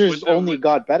Rangers only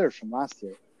got better from last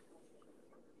year.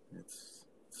 It's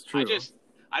true.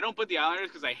 I don't put the Islanders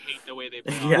because I hate the way they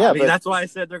play. I mean, that's why I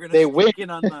said they're going to sneak in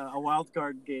on a wild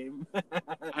card game.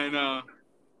 I know.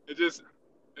 It's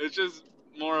just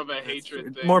more of a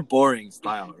hatred thing. More boring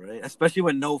style, right? Especially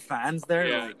when no fans there.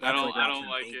 Yeah, like, I don't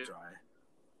like it. Dry.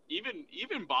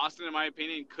 Even Boston, in my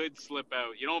opinion, could slip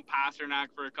out. You don't Pasternak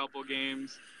for a couple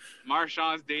games.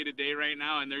 Marchand's day-to-day right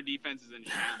now, and their defense is in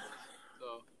shambles.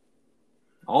 So.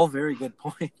 All very good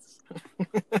points.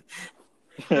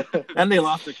 And they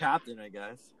lost their captain, I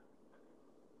guess.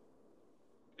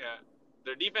 Yeah.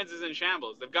 Their defense is in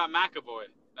shambles. They've got McAvoy.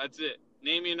 That's it.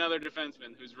 Name me another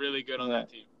defenseman who's really good on that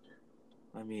team.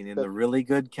 I mean, in the really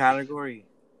good category.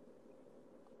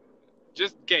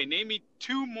 Name me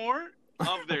two more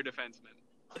of their defensemen.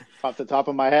 Off the top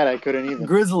of my head, I couldn't even.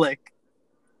 Grizzlick.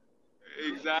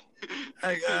 Exactly.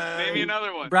 Name me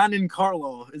another one. Brandon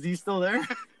Carlo. Is he still there?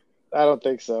 I don't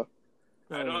think so.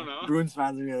 I don't know. Bruins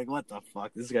fans are like, what the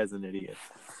fuck? This guy's an idiot.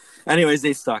 Anyways,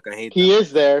 they suck. I hate them. He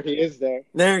is there.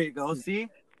 There you go. See?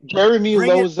 Jeremy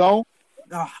Lauzon.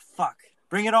 Oh, fuck.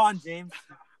 Bring it on, James.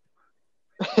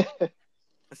 I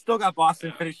still got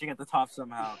Boston finishing at the top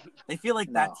somehow. They feel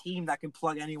like that team that can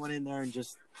plug anyone in there and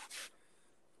just...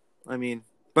 I mean...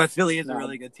 But Philly is a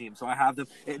really good team, so I have them...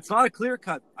 It's not a clear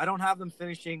cut. I don't have them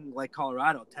finishing like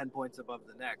Colorado, 10 points above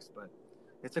the next, but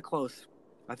it's a close...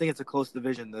 I think it's a close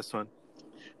division, this one.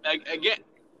 Again,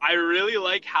 I really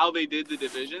like how they did the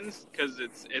divisions because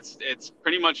it's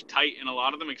pretty much tight in a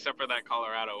lot of them except for that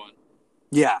Colorado one.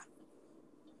 Yeah.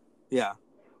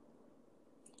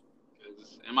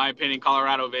 In my opinion,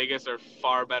 Colorado, Vegas are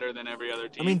far better than every other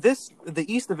team. I mean, the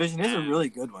East Division is a really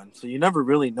good one, so you never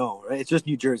really know, right? It's just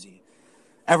New Jersey.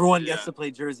 Everyone gets to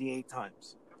play Jersey 8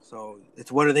 times. So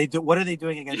it's what are they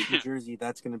doing against New Jersey?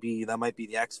 That might be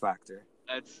the X factor.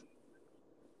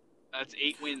 That's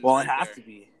 8 wins. Well, it has to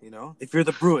be, you know. If you're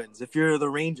the Bruins, if you're the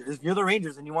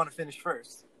Rangers and you want to finish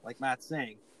first, like Matt's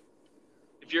saying.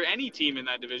 If you're any team in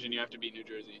that division, you have to beat New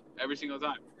Jersey every single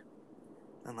time.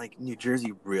 And like New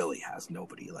Jersey really has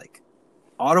nobody. Like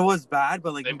Ottawa's bad,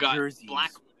 but like they've New got Jersey.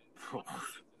 Blackwood.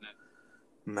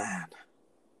 Man.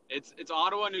 It's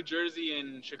Ottawa, New Jersey,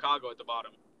 and Chicago at the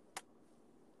bottom.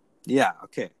 Yeah.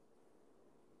 Okay.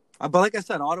 But like I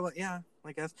said, Ottawa. Yeah.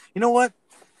 I guess you know what.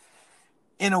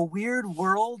 In a weird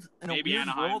world,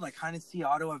 I kind of see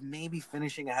Ottawa maybe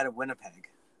finishing ahead of Winnipeg.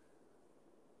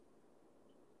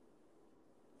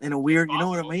 In a weird, you know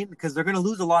what I mean? Because they're going to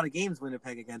lose a lot of games,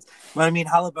 Winnipeg against. But I mean,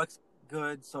 Hellebuyck's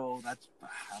good, so that's I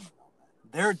don't know.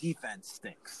 Their defense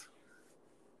stinks.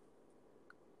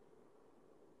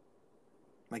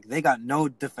 Like they got no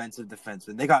defensive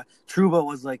defenseman. They got Trouba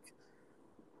was like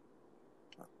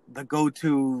the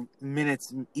go-to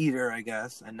minutes eater, I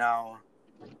guess, and now.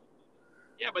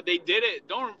 Yeah, but they did it.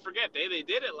 Don't forget, they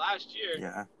did it last year.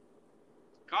 Yeah.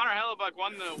 Connor Hellebuyck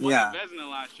won the Vezina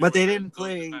last year. But they didn't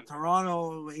play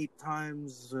Toronto 8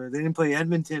 times, or they didn't play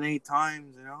Edmonton 8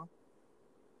 times, you know?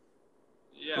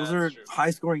 Yeah, those are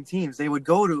high-scoring teams. They would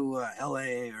go to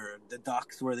L.A. or the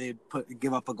Ducks where they'd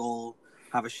give up a goal,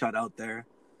 have a shutout there.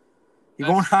 You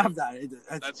won't have that.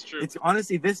 That's true. It's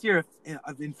honestly, this year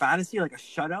in fantasy, like a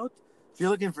shutout, if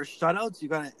you're looking for shutouts, you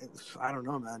got to, I don't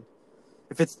know, man.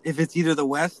 If it's either the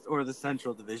West or the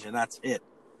Central Division, that's it.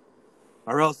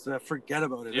 Or else forget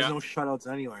about it. There's no shutouts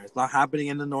anywhere. It's not happening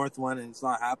in the North one, and it's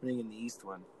not happening in the East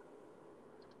one.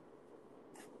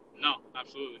 No,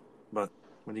 absolutely. But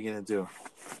what are you gonna do?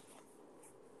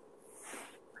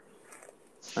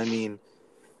 I mean,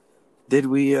 did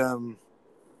we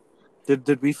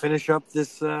did we finish up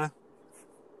this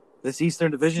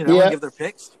Eastern Division? Everyone give their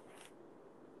picks.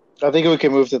 I think we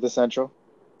can move to the Central.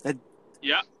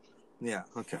 Yeah. Yeah.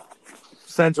 Okay.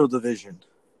 Central Division.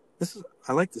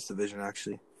 I like this division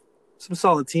actually. Some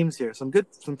solid teams here. Some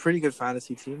pretty good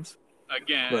fantasy teams.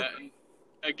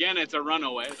 Again, it's a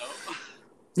runaway though.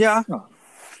 Yeah. No.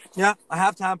 Yeah. I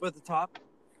have Tampa at the top.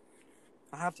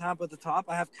 I have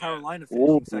Carolina finishing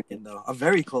Ooh. second, though. A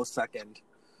very close second.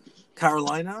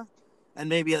 Carolina and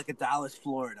maybe like a Dallas,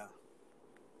 Florida.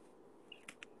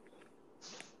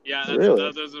 Yeah,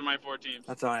 Really? those are my 4 teams.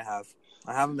 That's how I have.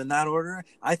 I have them in that order.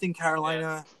 I think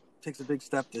Carolina takes a big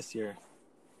step this year.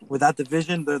 With that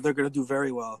division, they're going to do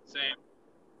very well. Same.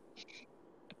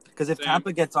 Because if Same.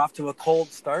 Tampa gets off to a cold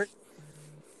start,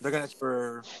 they're going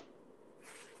to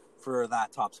for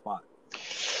that top spot.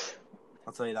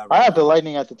 I'll tell you that. I Right have the now.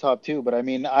 Lightning at the top too, but I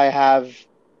mean, I have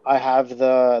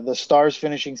the Stars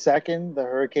finishing second, the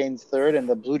Hurricanes third, and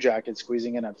the Blue Jackets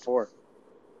squeezing in at 4.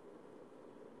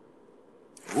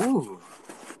 Ooh.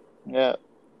 Yeah.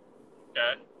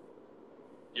 Okay.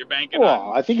 You're banking Well,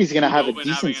 on I think he's going to have a Khudobin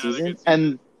decent having another season, good season.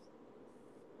 and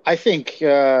I think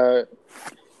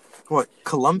What?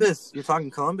 Columbus? You're talking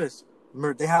Columbus?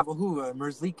 They have who?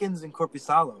 Merzlikins and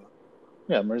Korpisalo.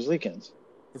 yeah, Merzlikins.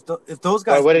 If those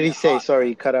guys. What can did he get say? hot, Sorry,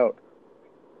 he cut out.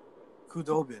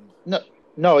 Khudobin.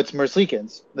 No, it's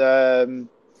Merzlikins.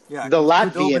 Yeah. The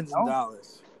Latvian, Khudobin's no? in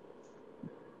Dallas.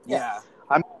 Yeah.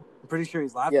 I'm- I'm pretty sure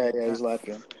he's Latvian. Yeah, he's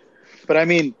Latvian. But I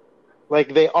mean,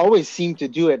 like they always seem to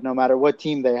do it no matter what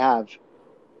team they have.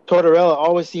 Tortorella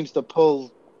always seems to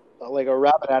pull like a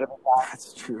rabbit out of his hat.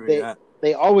 That's true. They- yeah.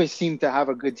 They always seem to have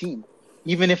a good team,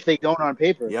 even if they don't on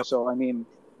paper. Yep. So I mean,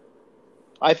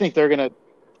 I think they're gonna.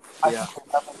 Yeah.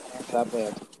 That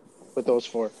playoff with those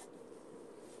 4.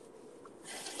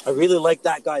 I really like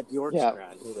that guy Bjorkstrand.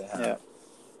 Yeah. Who they have. Yeah.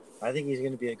 I think he's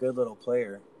going to be a good little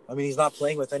player. I mean, he's not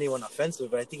playing with anyone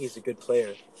offensive, but I think he's a good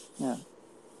player. Yeah.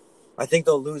 I think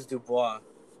they'll lose Dubois.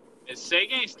 Is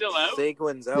Seguin still out?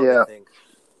 Seguin's out, Yeah. I think.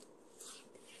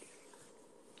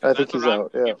 I think That's he's what I'm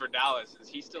out. thinking Yeah. for Dallas. Is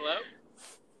he still out?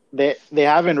 They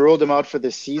haven't ruled him out for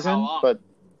this How season, long? but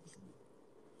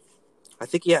I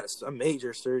think he had a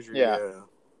major surgery. Yeah.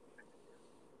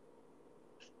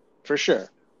 for sure.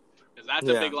 Because that's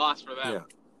Yeah. a big loss for them. Yeah.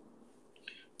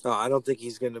 No, I don't think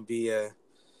he's going to be I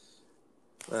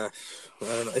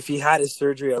don't know. If he had his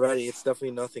surgery already, it's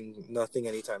definitely nothing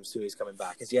anytime soon he's coming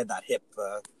back. Because he had that hip Yeah,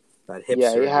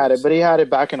 surgery, he had it, but he had it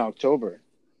back in October.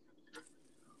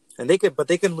 And they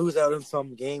can lose out in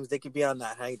some games. They could be on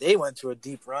that hang. They went to a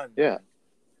deep run. Yeah.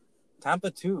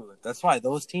 Tampa too. That's why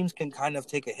those teams can kind of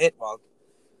take a hit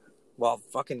while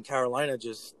fucking Carolina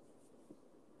just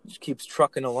keeps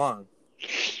trucking along.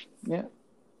 Yeah.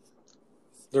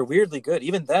 They're weirdly good.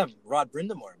 Even them, Rod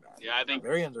Brindamore, man. Yeah, I think,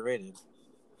 Very underrated.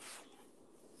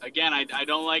 again, I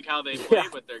don't like how they play, Yeah.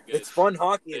 but they're good. It's fun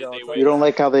hockey, They- though. they I'll win. tell You don't that.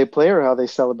 like how they play or how they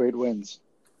celebrate wins?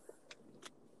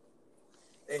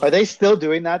 Are they still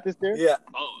doing that this year? Yeah.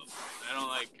 Oh, I don't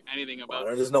like anything about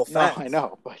Well, it. there's no No, fans. I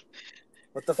know, but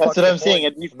What the That's fuck what the I'm saying. point?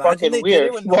 It'd be Imagine fucking they did weird.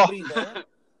 it when Well- nobody's there.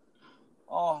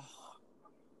 Oh,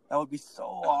 that would be so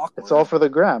awkward. it's all for the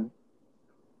gram.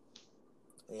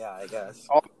 Yeah, I guess.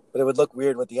 Oh. But it would look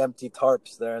weird with the empty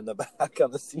tarps there in the back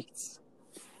on the seats.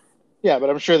 Yeah, but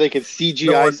I'm sure they could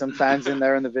CGI No one- some fans in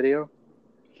there in the video.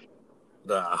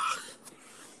 Nah.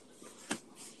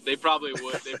 They probably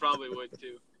would. They probably would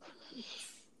too.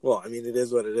 Well, I mean, it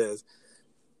is what it is.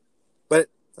 But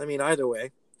I mean, either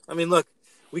way, I mean, look,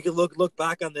 we could look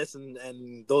back on this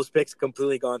and those picks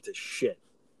completely gone to shit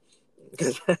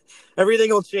because everything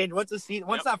will change once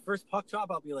Yep. that first puck drop.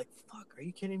 I'll be like, "Fuck, are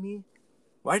you kidding me?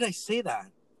 Why did I say that?"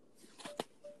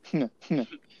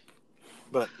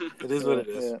 But it is what it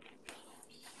is. Yeah.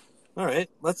 All right,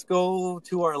 let's go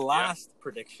to our last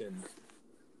prediction.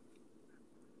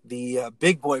 The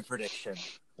big boy prediction.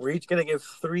 We're each going to give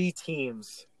 3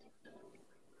 teams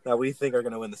that we think are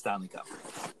going to win the Stanley Cup.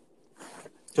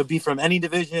 Could be from any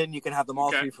division. You can have them all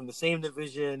Okay. 3 from the same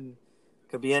division.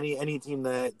 Could be any team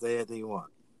that you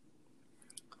want.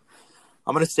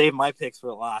 I'm going to save my picks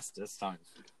for last this time.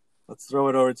 Let's throw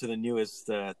it over to the newest,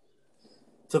 to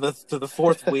the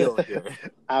fourth wheel here.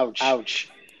 Ouch.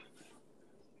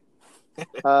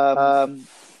 I'm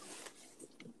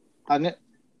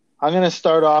gonna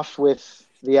start off with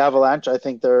the Avalanche. I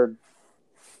think they're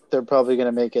probably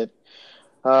gonna make it.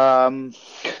 I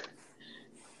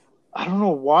don't know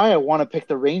why I want to pick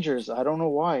the Rangers. I don't know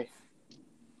why.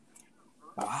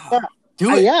 Wow.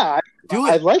 Do it. Do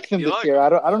I it. like them You this like year. I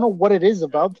don't know what it is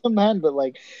about them, man. But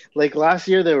like last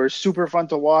year, they were super fun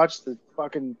to watch. The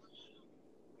fucking,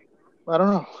 I don't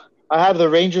know. I have the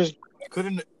Rangers.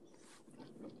 Couldn't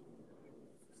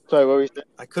Sorry, what were you saying?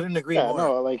 I couldn't agree Yeah, more.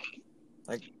 no, like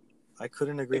I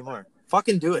couldn't agree more.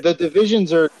 Fucking do it. the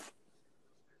divisions are.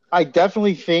 I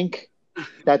definitely think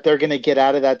that they're gonna get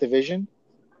out of that division.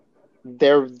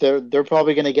 They're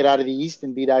probably gonna get out of the East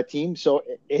and be that team. So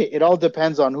it all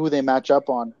depends on who they match up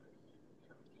on.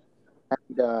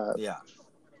 Yeah.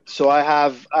 So I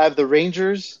have the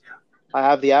Rangers, I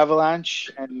have the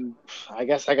Avalanche, and I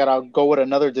guess I gotta go with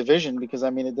another division because I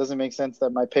mean it doesn't make sense that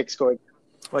my picks go.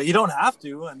 Well, you don't have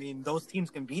to. I mean, those teams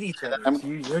can beat each other. I'm- So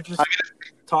you're just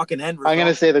talking end I'm gonna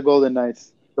results. say the Golden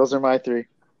Knights. Those are my three.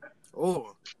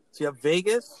 Oh, so you have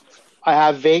Vegas? I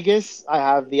have Vegas, I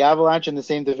have the Avalanche in the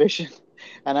same division,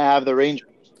 and I have the Rangers.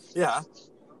 Yeah.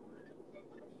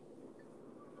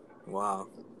 Wow.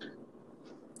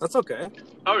 That's okay.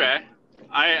 Okay.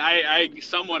 I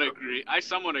somewhat agree.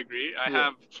 I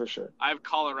Yeah, for sure. have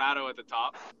Colorado at the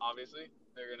top. Obviously,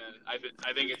 they're gonna.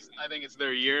 I think it's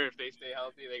their year if they stay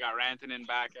healthy. They got Rantanen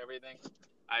back. Everything.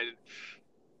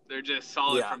 They're just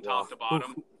solid from top to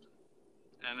bottom.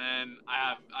 And then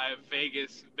I have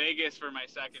Vegas for my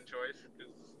second choice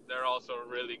because they're also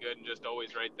really good and just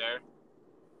always right there.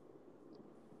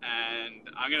 And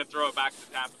I'm gonna throw it back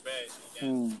to Tampa Bay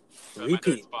again. For my third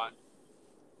Repeat. spot.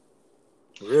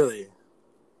 Really?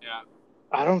 Yeah.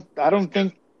 I don't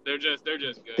think They're just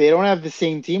good. they don't have the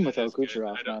same team They're without just good.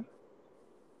 Kucherov, I don't- man.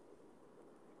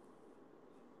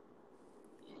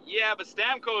 Yeah, but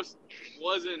Stamkos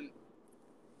wasn't.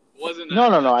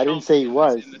 No, I didn't say he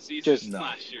was. In the season Just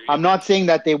last year. I'm not saying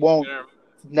that they won't They're-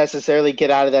 necessarily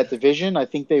get out of that division. I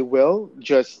think they will.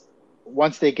 Just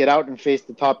once they get out and face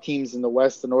the top teams in the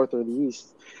West, the North, or the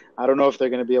East, I don't know if they're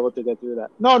going to be able to get through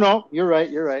that. No, you're right.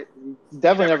 You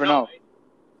definitely never know.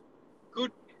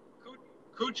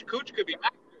 Cooch could be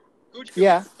back. Cooch could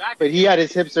Yeah, be back but he had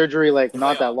his hip surgery like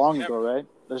not that Playoffs, long never. ago, right?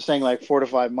 They're saying like 4 to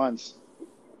 5 months.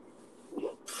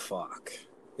 Fuck.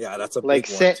 Yeah, that's a Like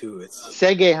big one too. It's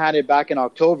Sege had it back in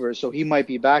October, so he might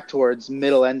be back towards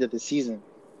middle end of the season.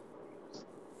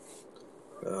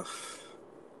 ugh.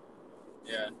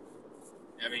 Yeah.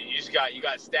 I mean, you got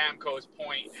Stamkos,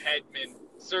 Point, Hedman,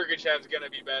 Sergachev's gonna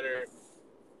be better,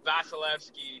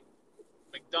 Vasilevsky,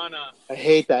 McDonough. I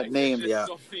hate that Like, name. There's Yeah.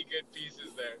 just so many good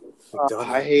pieces there.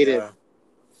 I hate it.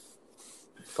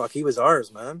 Fuck, he was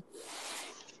ours, man.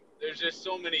 There's just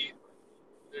so many.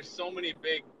 There's so many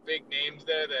big names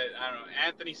there that I don't know.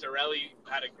 Anthony Cirelli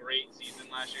had a great season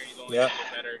last year. He's only Yeah. gonna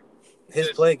get better. His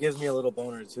Just- play gives me a little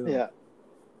boner too. Yeah,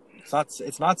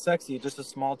 It's not sexy, just a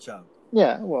small chub.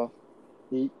 yeah. Well,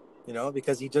 You know,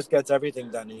 because he just gets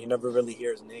everything done and you never really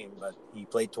hear his name. But he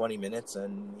played 20 minutes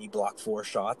and he blocked 4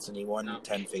 shots and he won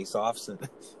 10 faceoffs and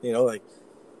you know, like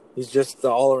he's just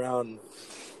the all around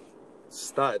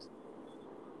stud.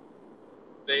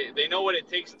 They know what it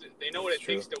takes. They know what it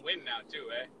True. takes to win now too,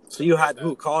 eh? So you had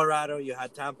who? Colorado, you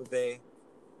had Tampa Bay.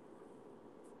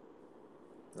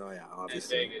 Oh yeah, And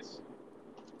obviously. Vegas.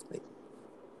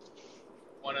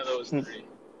 One of those three.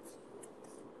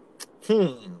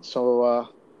 so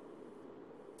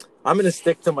I'm gonna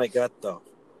stick to my gut though.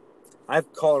 I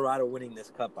have Colorado winning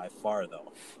this cup by far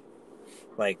though.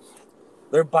 Like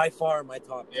they're by far my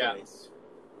top Yeah. choice.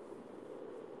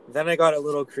 Then I got a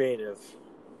little creative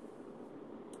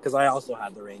because I also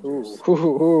had the Rangers.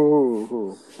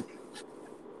 ooh.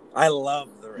 I love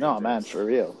the Rangers. No, man, for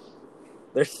real.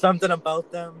 There's something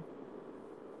about them.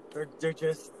 They're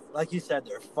just like you said.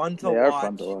 They're fun to They watch. are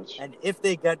fun to watch. And if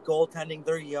they get goaltending,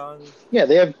 they're young. Yeah,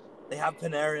 they have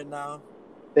Panarin now.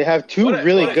 two What a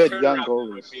really good turnaround young that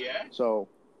goalies. would be, eh? So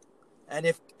And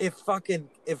if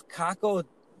Kako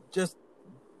just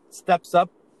steps up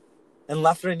and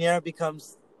Lafreniere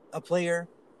becomes a player,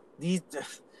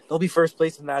 they'll be first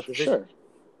place in that division. sure.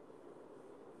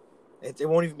 It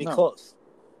won't even be No. close.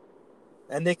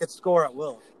 And they could score at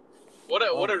will. What a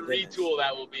Oh, my goodness. retool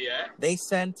that will be, eh? They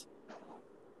sent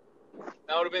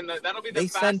That'll be the they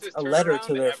sent fastest a letter turnaround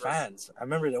to their ever. fans. I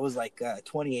remember it was like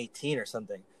 2018 or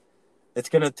something. It's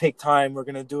gonna take time. We're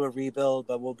gonna do a rebuild,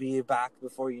 but we'll be back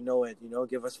before you know it. You know,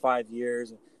 give us 5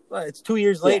 years. Well, it's 2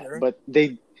 years later. Yeah, but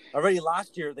they Already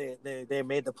last year they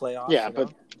made the playoffs. Yeah, you know?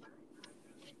 but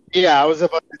I was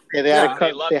about to say Yeah,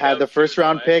 they had the first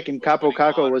round pick, and Capo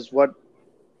Caco was what?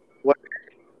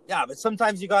 yeah, but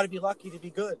sometimes you got to be lucky to be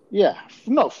good. Yeah,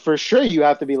 no, for sure you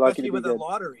have to be lucky Especially to be with a good.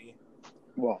 lottery.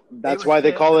 Well, They that's were why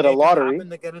they shit, call and it a just lottery.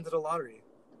 happened to get into the lottery.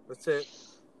 That's it.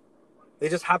 They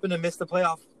just happened to miss the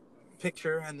playoff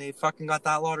picture, and they fucking got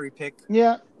that lottery pick.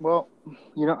 Yeah, well,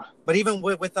 you know, But even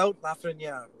without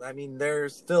Lafreniere, I mean, they're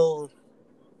still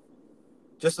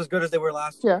just as good as they were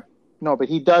last year. no, but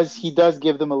he does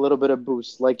give them a little bit of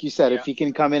boost. Like you said, Yeah. if he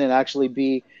can come in and actually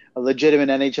be a legitimate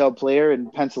NHL player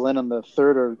and pencil in on the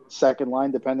third or second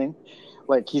line, depending,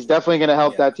 like he's definitely going to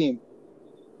help Yeah. that team.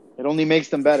 It only makes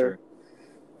them For better. sure.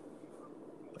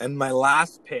 And my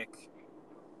last pick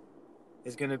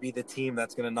is going to be the team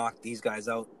that's going to knock these guys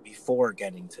out before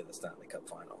getting to the Stanley Cup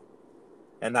final.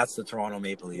 And that's the Toronto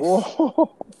Maple Leafs.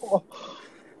 Whoa.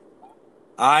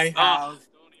 I Oh, have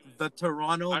don't even. the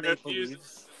Toronto I Maple refuse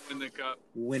Leafs to win the cup.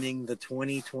 winning the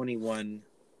 2021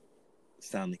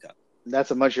 Stanley Cup.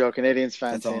 That's a Montreal Canadiens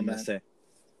fan That's all I'm saying gonna that. say.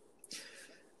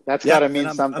 That's got to mean and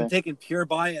I'm something. taking pure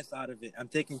bias out of it.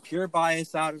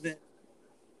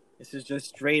 This is just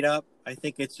straight up. I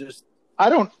think it's just I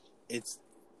don't it's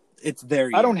their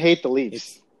year. I don't hate the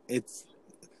Leafs. It's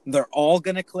they're all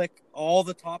gonna click. All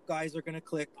the top guys are gonna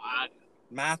click. I,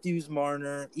 Matthews,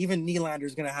 Marner, even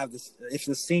Nylander's gonna have this. It's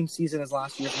the same season as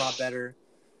last year, if not better.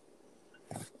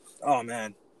 Oh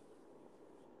man,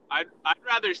 I'd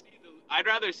rather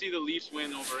see the Leafs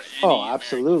win over any. Oh,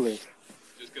 absolutely. American,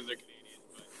 just because they're Canadian.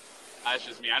 But that's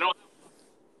just me. I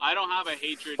don't have a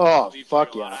hatred. Oh, for the Leafs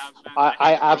fuck like a lot yeah. of Habs fans. I hate the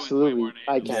Bruins way absolutely more than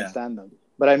I hate them. can't Yeah. stand them.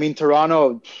 But I mean,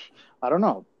 Toronto, I don't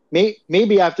know.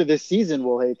 Maybe after this season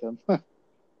we'll hate them.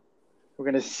 We're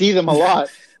gonna see them a lot.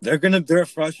 they're a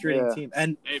frustrating Yeah. team,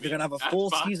 and Maybe. they're gonna have a That's full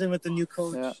fine. season with the new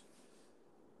coach. Yeah.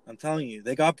 I'm telling you,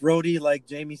 they got Brody, like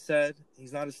Jamie said.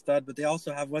 He's not a stud, but they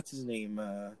also have what's his name,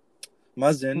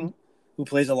 Muzzin, Mm-hmm. who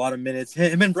plays a lot of minutes.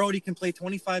 Him and Brody can play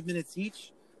 25 minutes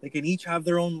each. They can each have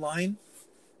their own line,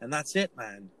 and that's it,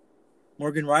 man.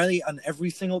 Morgan Riley on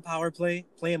every single power play.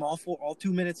 Play him all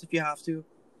 2 minutes if you have to.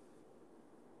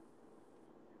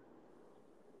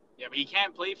 Yeah, but he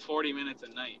can't play 40 minutes a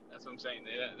night. That's what I'm saying.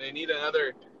 They need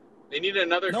another. They need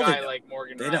another No, they guy don't. like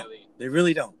Morgan They don't. Riley. They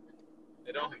really don't.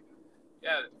 They don't.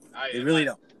 Yeah, They really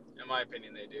don't. In my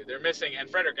opinion, they do. They're missing, and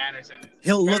Frederik Andersen.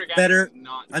 He'll look Frederik better. Andersen's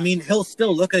not- I mean, he'll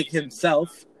still look like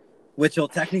himself, which will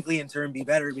technically in turn be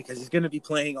better because he's going to be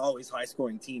playing always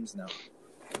high-scoring teams now.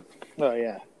 Oh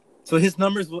yeah. So his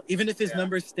numbers will, even if his Yeah.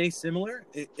 numbers stay similar,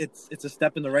 it's a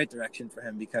step in the right direction for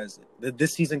him because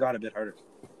this season got a bit harder.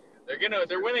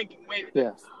 They're winning.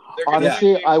 Yeah. They're gonna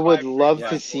Honestly, win I would 5-3, love to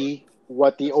 5-4. see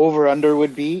what the over/under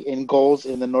would be in goals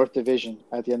in the North Division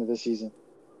at the end of the season.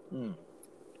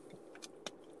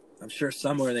 I'm sure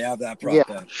somewhere they have that prop. Yeah,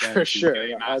 bet, for guaranteed. sure. Okay,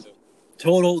 Yeah, massive.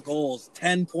 Total goals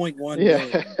 10.1 yeah.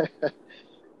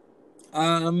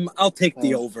 million. I'll take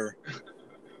the over,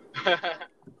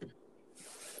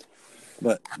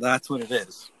 but that's what it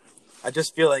is. I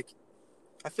just feel like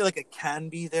it can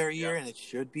be their year and it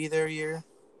should be their year.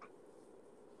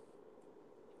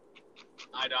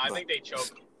 I think they choke.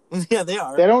 Yeah, they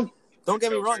are. They don't. Don't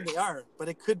get me wrong, Chokers. they are, but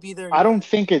it could be their year. I don't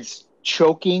think it's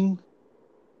choking.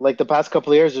 Like the past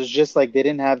couple of years, it's just like they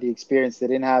didn't have the experience. They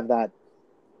didn't have that.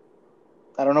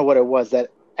 I don't know what it was.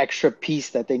 That extra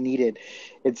piece that they needed.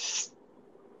 It's.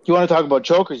 You want to talk about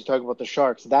chokers? You talk about the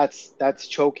Sharks. That's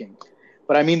choking.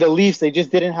 But I mean, the Leafs, they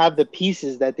just didn't have the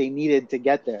pieces that they needed to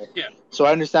get there. Yeah. So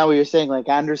I understand what you're saying. Like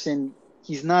Anderson,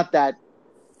 he's not that.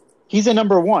 He's a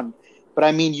number one, but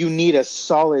I mean, you need a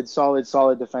solid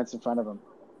defense in front of him.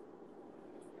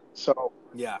 So,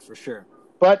 Yeah, for sure.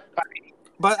 but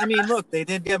But I mean, look, they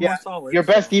did get more solid. your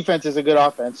best so- defense is a good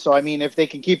offense. So I mean, if they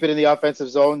can keep it in the offensive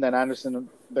zone, then Anderson,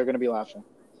 they're going to be laughing.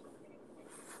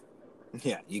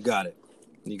 Yeah, you got it.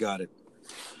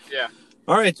 Yeah.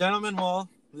 All right, gentlemen. Well,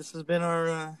 this has been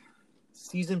our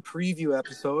season preview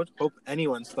episode. Hope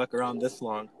anyone stuck around this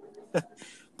long.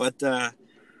 But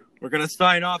we're going to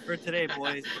sign off for today,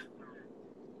 boys.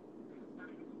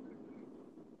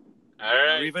 All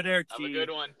right. Arrivederci. Have a good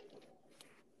one.